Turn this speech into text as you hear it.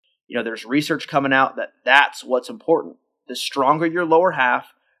There's research coming out that that's what's important. The stronger your lower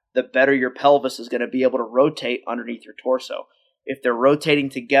half, the better your pelvis is going to be able to rotate underneath your torso. If they're rotating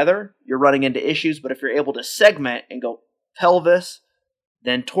together, you're running into issues, but if you're able to segment and go pelvis,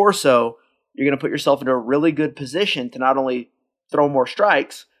 then torso, you're going to put yourself into a really good position to not only throw more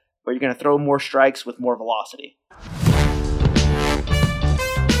strikes, but you're going to throw more strikes with more velocity.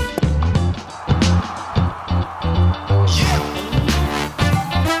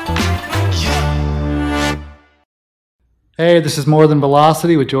 Hey, this is More Than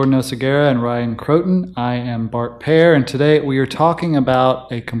Velocity with Jordan Oseguera and Ryan Croton. I am Bart Pear, and today we are talking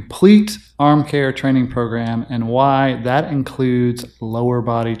about a complete arm care training program and why that includes lower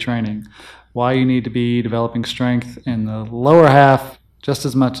body training. Why you need to be developing strength in the lower half just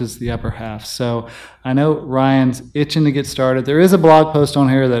as much as the upper half. So I know Ryan's itching to get started. There is a blog post on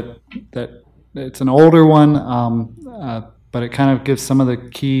here that it's an older one, but it kind of gives some of the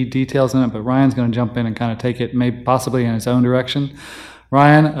key details in it. But Ryan's going to jump in and kind of take it maybe possibly in his own direction.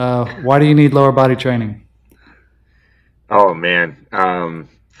 Ryan, why do you need lower body training? Oh man,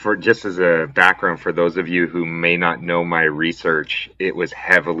 for just as a background for those of you who may not know my research, it was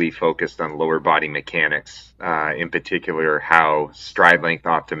heavily focused on lower body mechanics, in particular how stride length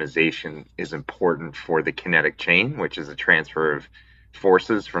optimization is important for the kinetic chain, which is a transfer of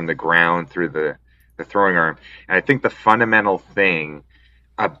forces from the ground through the throwing arm. And I think the fundamental thing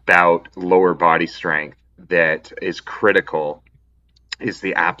about lower body strength that is critical is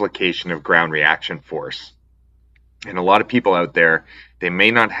the application of ground reaction force. And a lot of people out there, they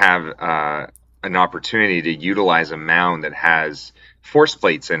may not have an opportunity to utilize a mound that has force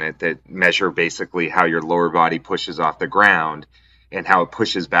plates in it that measure basically how your lower body pushes off the ground and how it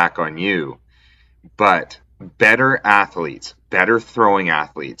pushes back on you. But better athletes, better throwing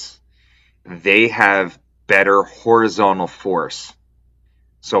athletes, they have better horizontal force.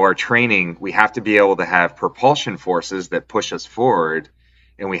 So our training, we have to be able to have propulsion forces that push us forward,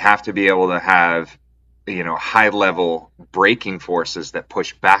 and we have to be able to have, high level braking forces that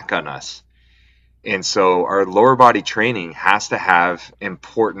push back on us. And so our lower body training has to have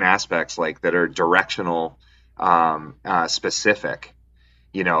important aspects like that are directional, specific.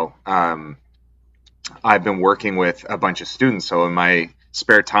 I've been working with a bunch of students. So in my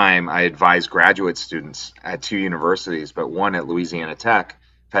spare time, I advise graduate students at two universities, but one at Louisiana Tech.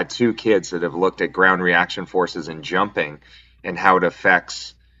 I've had two kids that have looked at ground reaction forces in jumping and how it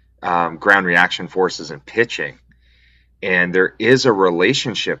affects ground reaction forces in pitching. And there is a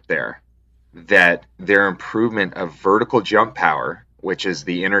relationship there that their improvement of vertical jump power, which is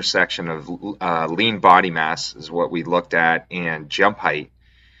the intersection of lean body mass is what we looked at, and jump height,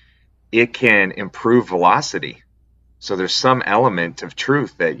 it can improve velocity. So there's some element of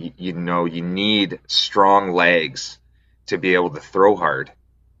truth that you need strong legs to be able to throw hard,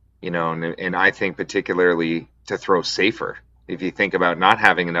 and I think particularly to throw safer. If you think about not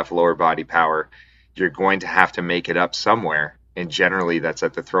having enough lower body power, you're going to have to make it up somewhere, and generally that's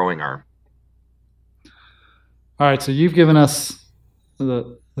at the throwing arm. All right, so you've given us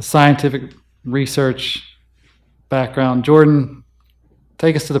the scientific research background. Jordan,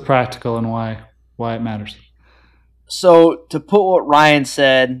 take us to the practical and why it matters. So to put what Ryan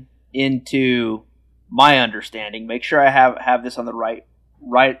said into my understanding, make sure I have this on the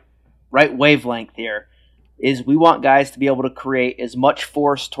right wavelength here, is we want guys to be able to create as much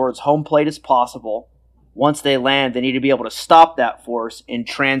force towards home plate as possible. Once they land, they need to be able to stop that force and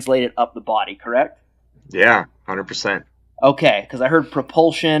translate it up the body, correct? Yeah, 100%. Okay, because I heard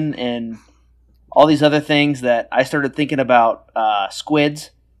propulsion and all these other things that I started thinking about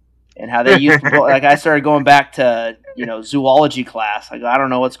squids and how they use like I started going back to zoology class. Like I don't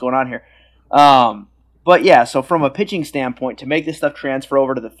know what's going on here, but yeah. So from a pitching standpoint, to make this stuff transfer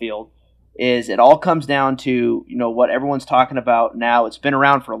over to the field, is it all comes down to what everyone's talking about now. It's been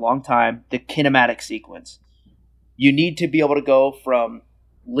around for a long time. The kinematic sequence. You need to be able to go from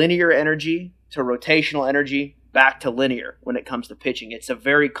linear energy to rotational energy back to linear when it comes to pitching. It's a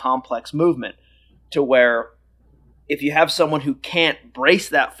very complex movement to where if you have someone who can't brace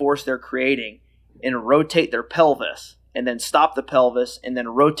that force they're creating and rotate their pelvis and then stop the pelvis and then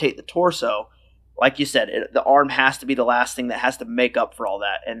rotate the torso, like you said, the arm has to be the last thing that has to make up for all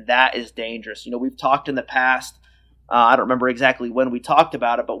that, and that is dangerous. We've talked in the past, I don't remember exactly when we talked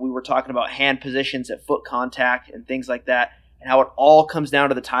about it, but we were talking about hand positions at foot contact and things like that, and how it all comes down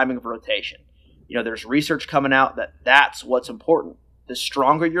to the timing of rotation. There's research coming out that that's what's important. The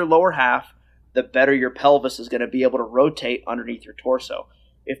stronger your lower half, the better your pelvis is going to be able to rotate underneath your torso.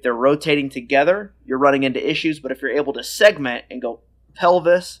 If they're rotating together, you're running into issues, but if you're able to segment and go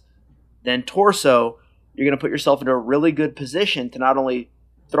pelvis, then torso, you're going to put yourself into a really good position to not only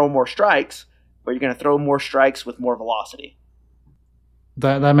throw more strikes, but you're going to throw more strikes with more velocity.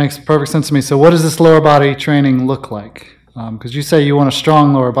 That makes perfect sense to me. So what does this lower body training look like? Because you say you want a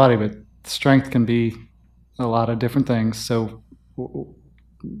strong lower body, but strength can be a lot of different things. So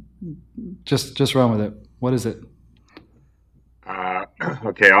just run with it. What is it?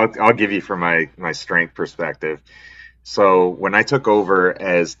 Okay, I'll give you from my strength perspective. So when I took over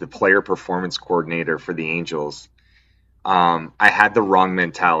as the player performance coordinator for the Angels, I had the wrong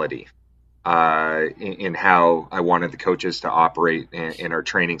mentality in how I wanted the coaches to operate in our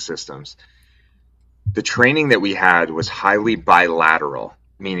training systems. The training that we had was highly bilateral,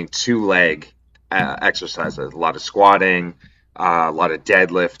 meaning two-leg exercises, a lot of squatting, a lot of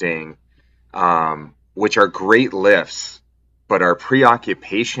deadlifting, which are great lifts, but our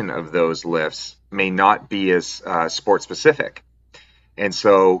preoccupation of those lifts may not be as sport specific. And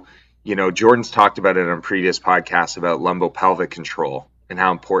so, Jordan's talked about it on previous podcasts about lumbopelvic control and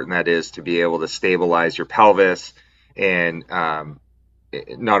how important that is to be able to stabilize your pelvis, and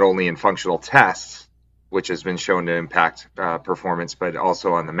not only in functional tests, which has been shown to impact performance, but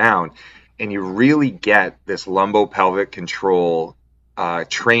also on the mound. And you really get this lumbopelvic control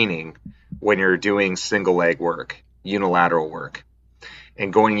training when you're doing single leg work, unilateral work,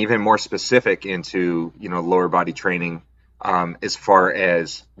 and going even more specific into lower body training as far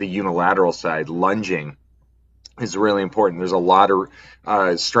as the unilateral side. Lunging is really important. There's a lot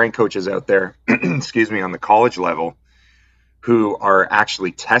of strength coaches out there, excuse me, on the college level who are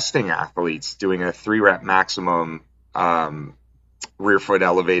actually testing athletes doing a 3-rep maximum rear foot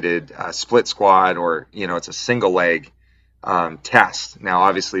elevated split squat, or it's a single leg test. Now,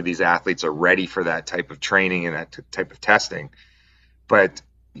 obviously, these athletes are ready for that type of training and that type of testing. But,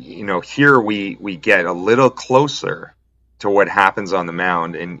 here we get a little closer to what happens on the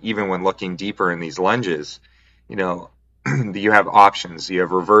mound. And even when looking deeper in these lunges, you have options. You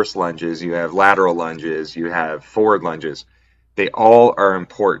have reverse lunges, you have lateral lunges, you have forward lunges. They all are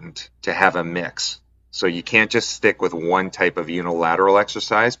important to have a mix. So you can't just stick with one type of unilateral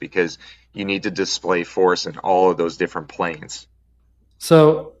exercise, because you need to display force in all of those different planes.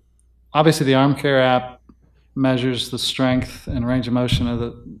 So obviously the Armcare app measures the strength and range of motion of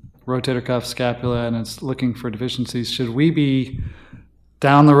the rotator cuff, scapula, and it's looking for deficiencies. Should we be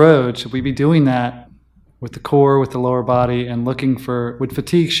down the road, should we be doing that with the core, with the lower body, and looking for, would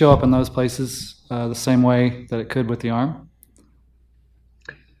fatigue show up in those places the same way that it could with the arm?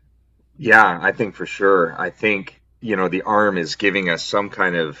 Yeah, I think for sure. I think, the arm is giving us some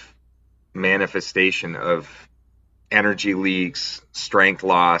kind of manifestation of energy leaks, strength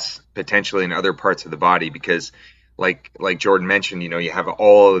loss, potentially in other parts of the body, because like Jordan mentioned, you have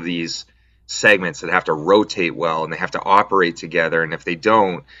all of these segments that have to rotate well and they have to operate together. And if they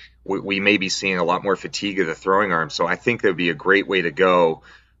don't, we may be seeing a lot more fatigue of the throwing arm. So I think that would be a great way to go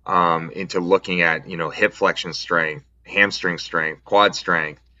into looking at, hip flexion strength, hamstring strength, quad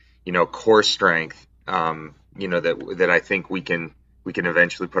strength, core strength, that I think we can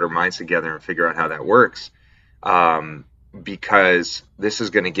eventually put our minds together and figure out how that works. Because this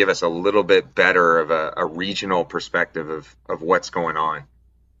is going to give us a little bit better of a regional perspective of what's going on.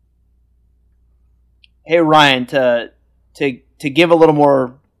 Hey, Ryan, to give a little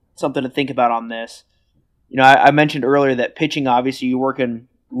more something to think about on this, I mentioned earlier that pitching, obviously you work in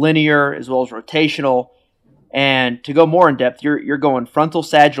linear as well as rotational, and to go more in depth, you're going frontal,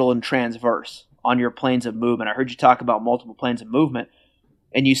 sagittal, and transverse on your planes of movement. I heard you talk about multiple planes of movement,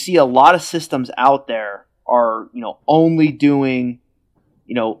 and you see a lot of systems out there are, only doing,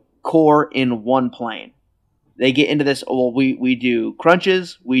 core in one plane. They get into this, we do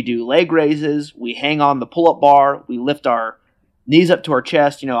crunches, we do leg raises, we hang on the pull-up bar, we lift our knees up to our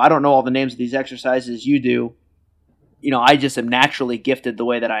chest. I don't know all the names of these exercises, you do. I just am naturally gifted the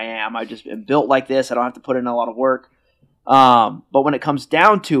way that I am. I just am built like this. I don't have to put in a lot of work. But when it comes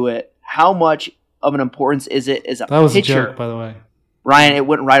down to it, how much of an importance is it as a pitcher? That was a joke, by the way. Ryan, it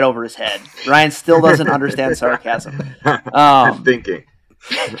went right over his head. Ryan still doesn't understand sarcasm. I'm thinking.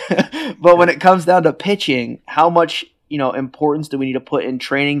 But when it comes down to pitching, how much importance do we need to put in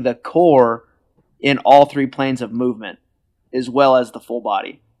training the core in all three planes of movement, as well as the full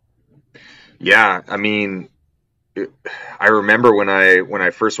body? Yeah, I mean, I remember when I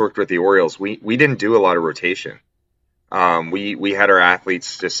first worked with the Orioles, we didn't do a lot of rotation. We had our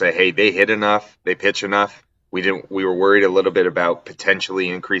athletes just say, hey, they hit enough, they pitch enough. We were worried a little bit about potentially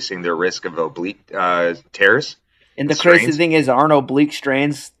increasing their risk of oblique tears. And the crazy thing is, aren't oblique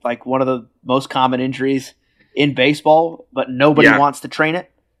strains like one of the most common injuries in baseball, but nobody wants to train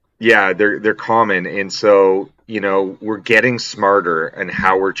it? Yeah, they're common. And so, we're getting smarter in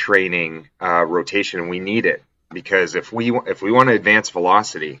how we're training rotation, and we need it. because if we want to advance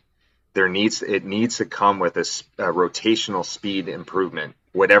velocity, it needs to come with a rotational speed improvement,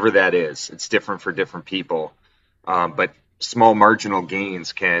 whatever that is. It's different for different people, but small marginal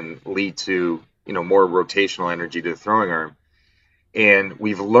gains can lead to more rotational energy to the throwing arm. And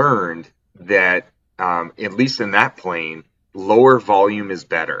we've learned that at least in that plane, lower volume is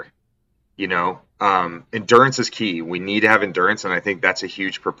better. Endurance is key. We need to have endurance, and I think that's a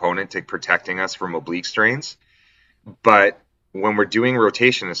huge proponent to protecting us from oblique strains. But when we're doing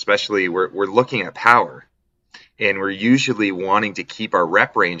rotation, especially, we're looking at power, and we're usually wanting to keep our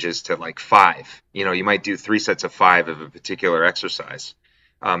rep ranges to like 5. You might do 3 sets of 5 of a particular exercise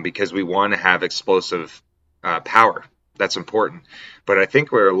because we want to have explosive power. That's important. But I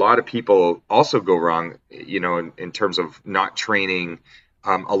think where a lot of people also go wrong, in terms of not training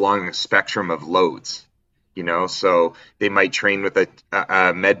along a spectrum of loads, so they might train with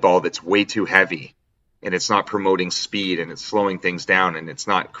a med ball that's way too heavy, and it's not promoting speed, and it's slowing things down, and it's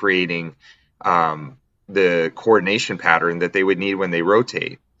not creating the coordination pattern that they would need when they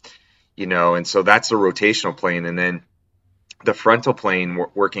rotate, and so that's the rotational plane. And then the frontal plane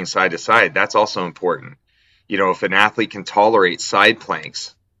working side to side, that's also important. If an athlete can tolerate side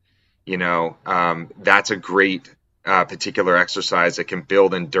planks, that's a great particular exercise that can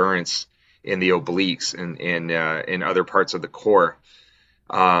build endurance in the obliques and in other parts of the core.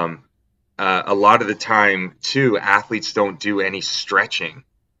 A lot of the time, too, athletes don't do any stretching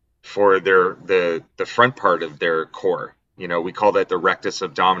for the front part of their core. We call that the rectus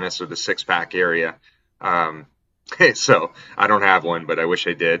abdominis, or the six-pack area. So I don't have one, but I wish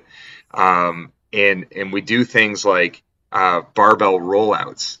I did. And we do things like barbell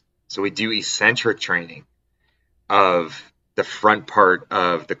rollouts. So we do eccentric training of the front part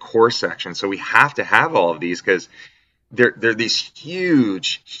of the core section. So we have to have all of these because they're these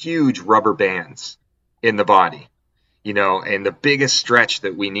huge rubber bands in the body, and the biggest stretch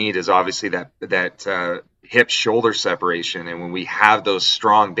that we need is obviously that hip shoulder separation. And when we have those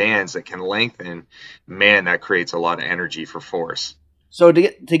strong bands that can lengthen, man, that creates a lot of energy for force. So to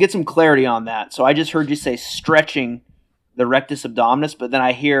get some clarity on that, so I just heard you say stretching the rectus abdominis, but then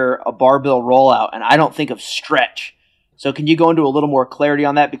I hear a barbell rollout, and I don't think of stretch. So can you go into a little more clarity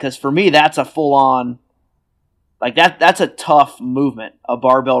on that? Because for me, that's a full-on, like that's a tough movement, a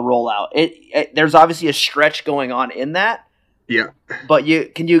barbell rollout. There's obviously a stretch going on in that. Yeah. But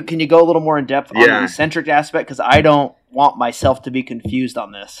can you go a little more in depth on the eccentric aspect? Because I don't want myself to be confused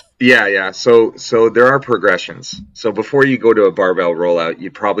on this. Yeah. So there are progressions. So before you go to a barbell rollout,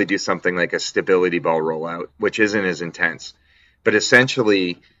 you'd probably do something like a stability ball rollout, which isn't as intense. But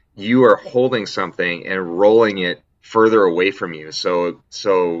essentially, you are holding something and rolling it further away from you. So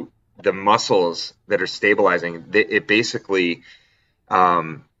the muscles that are stabilizing, it basically,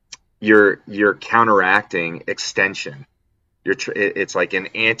 you're counteracting extension. It's like an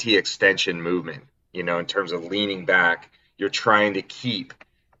anti-extension movement, in terms of leaning back. You're trying to keep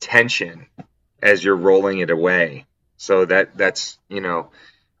tension as you're rolling it away. So that's the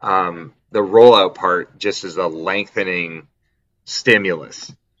rollout part just is a lengthening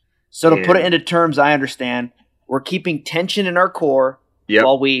stimulus. So to put it into terms I understand, we're keeping tension in our core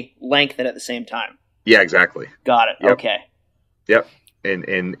while we lengthen at the same time. Yeah, exactly. Got it. Yep. Okay. Yep.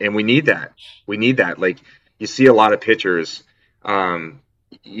 And we need that. We need that. Like, you see a lot of pitchers,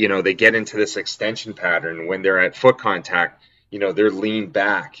 they get into this extension pattern when they're at foot contact, they're leaned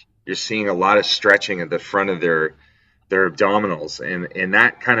back. You're seeing a lot of stretching at the front of their abdominals, and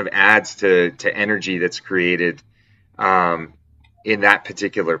that kind of adds to energy that's created in that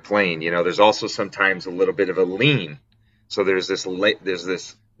particular plane. There's also sometimes a little bit of a lean. So there's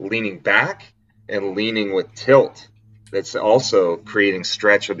this leaning back and leaning with tilt that's also creating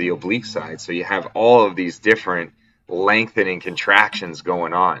stretch of the oblique side. So you have all of these different lengthening contractions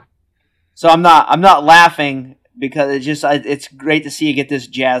going on. So I'm not laughing because it's great to see you get this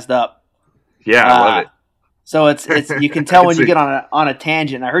jazzed up. Yeah, I love it. So it's you can tell when you get on a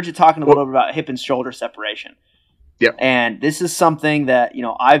tangent. I heard you talking a little bit about hip and shoulder separation. Yep. And this is something that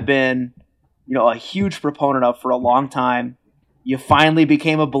I've been a huge proponent of for a long time. You finally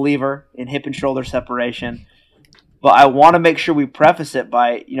became a believer in hip and shoulder separation. But I want to make sure we preface it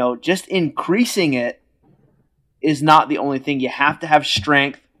by, just increasing it is not the only thing. You have to have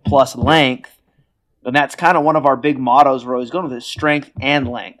strength plus length. And that's kind of one of our big mottos we're always going with, is strength and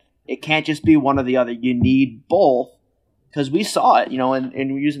length. It can't just be one or the other. You need both, because we saw it,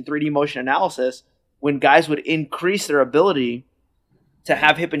 in using 3D motion analysis, when guys would increase their ability to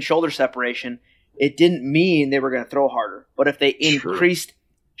have hip and shoulder separation, it didn't mean they were going to throw harder. But if they increased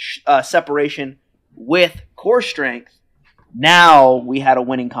separation with core strength, now we had a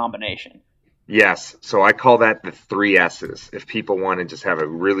winning combination. Yes. So I call that the three S's. If people want to just have a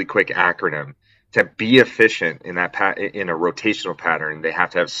really quick acronym to be efficient in in a rotational pattern, they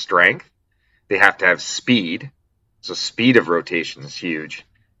have to have strength, they have to have speed. So speed of rotation is huge.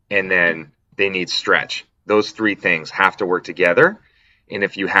 And then they need stretch. Those three things have to work together. And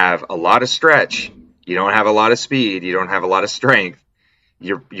if you have a lot of stretch, you don't have a lot of speed, you don't have a lot of strength,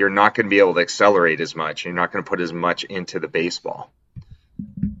 you're not going to be able to accelerate as much. You're not going to put as much into the baseball.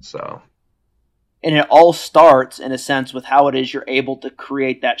 So, and it all starts in a sense with how it is you're able to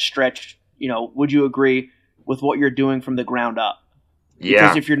create that stretch. Would you agree with what you're doing from the ground up?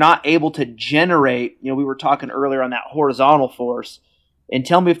 Because if you're not able to generate, we were talking earlier on that horizontal force, and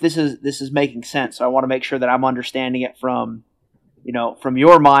tell me if this is making sense. So I want to make sure that I'm understanding it from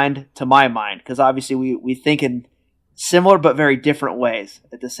your mind to my mind, because obviously we think in similar but very different ways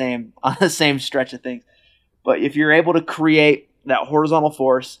on the same stretch of things. But if you're able to create that horizontal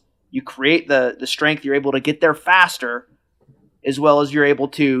force, you create the strength, you're able to get there faster, as well as you're able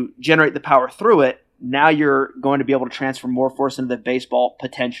to generate the power through it. Now you're going to be able to transfer more force into the baseball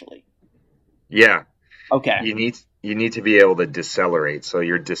potentially. Yeah. Okay. You need to be able to decelerate. So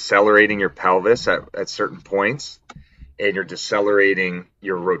you're decelerating your pelvis at certain points, and you're decelerating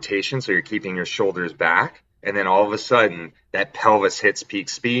your rotation. So you're keeping your shoulders back. And then all of a sudden that pelvis hits peak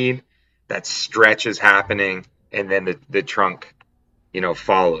speed, that stretch is happening, and then the trunk,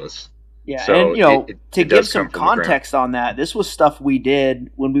 follows. Yeah, so and to give some context on that, this was stuff we did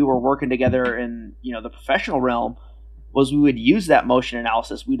when we were working together in the professional realm. Was we would use that motion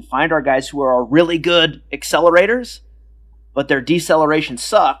analysis. We'd find our guys who are really good accelerators, but their deceleration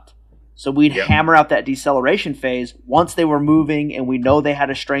sucked. So we'd hammer out that deceleration phase once they were moving, and we know they had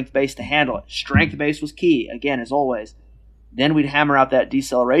a strength base to handle it. Strength base was key, again, as always. Then we'd hammer out that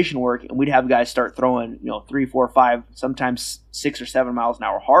deceleration work, and we'd have guys start throwing 3, 4, 5, sometimes 6 or 7 miles an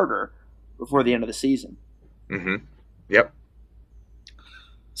hour harder before the end of the season. Mm-hmm. Yep.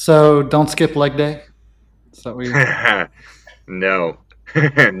 So don't skip leg day? Is that what No.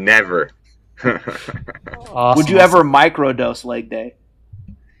 Never. Awesome. Would you ever microdose leg day?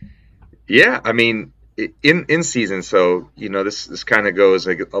 Yeah, I mean, in season, so this kind of goes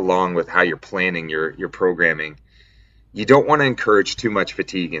along with how you're planning your programming. You don't want to encourage too much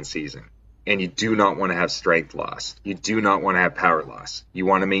fatigue in season. And you do not want to have strength loss. You do not want to have power loss. You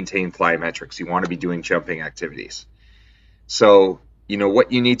want to maintain plyometrics. You want to be doing jumping activities. So,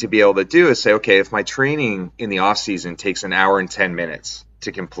 what you need to be able to do is say, okay, if my training in the off season takes an hour and 10 minutes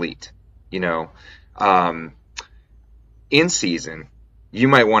to complete, in season, you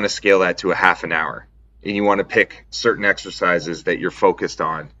might want to scale that to a half an hour, and you want to pick certain exercises that you're focused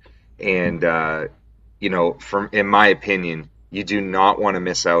on. And, in my opinion, you do not want to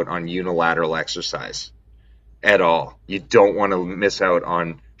miss out on unilateral exercise at all. You don't want to miss out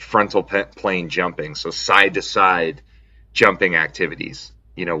on frontal plane jumping, so side-to-side jumping activities.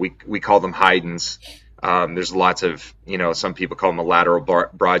 We call them Haydns. There's lots of, some people call them a lateral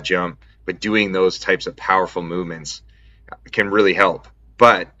broad jump, but doing those types of powerful movements can really help.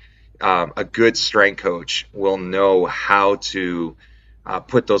 But a good strength coach will know how to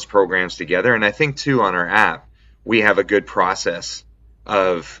put those programs together. And I think, too, on our app, we have a good process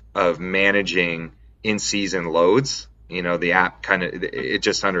of managing in-season loads. The app it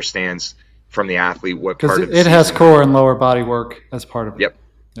just understands from the athlete what part of the it has core and lower body work as part of it.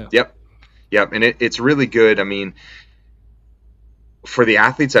 Yep. And it's really good. I mean, for the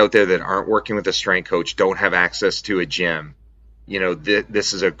athletes out there that aren't working with a strength coach, don't have access to a gym,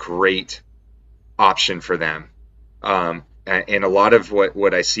 this is a great option for them. And a lot of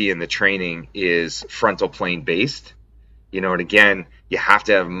what I see in the training is frontal plane based, and again, you have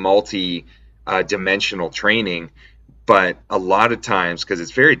to have multi-dimensional training, but a lot of times, because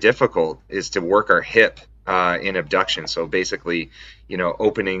it's very difficult, is to work our hip in abduction. So basically,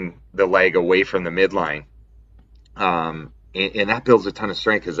 opening the leg away from the midline, and that builds a ton of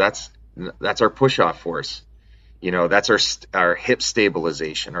strength because that's our push-off force. That's our hip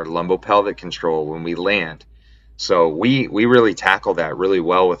stabilization, our lumbopelvic control when we land. So we really tackle that really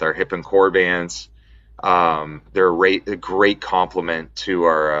well with our hip and core bands. They're a great complement to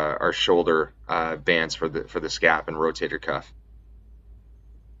our shoulder bands for the scap and rotator cuff.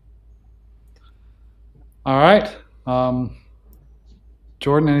 All right,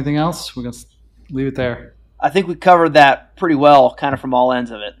 Jordan. Anything else? We're gonna leave it there. I think we covered that pretty well, kind of from all ends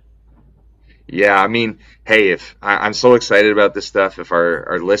of it. Yeah, I mean, hey, I'm so excited about this stuff. If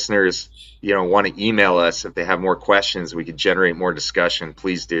our listeners, want to email us if they have more questions, we could generate more discussion.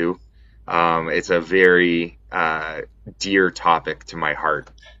 Please do. It's a very dear topic to my heart.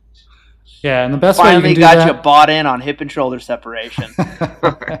 Yeah, and the best way you can do got that... you bought in on hip and shoulder separation.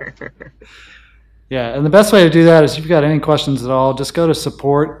 Yeah, and the best way to do that is if you've got any questions at all, just go to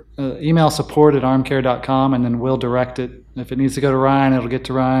support, email support@armcare.com, and then we'll direct it. If it needs to go to Ryan, it'll get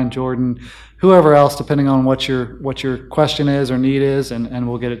to Ryan, Jordan, whoever else, depending on what your question is or need is, and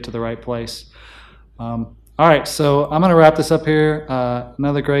we'll get it to the right place. All right, so I'm going to wrap this up here.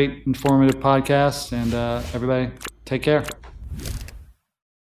 Another great, informative podcast, and everybody, take care.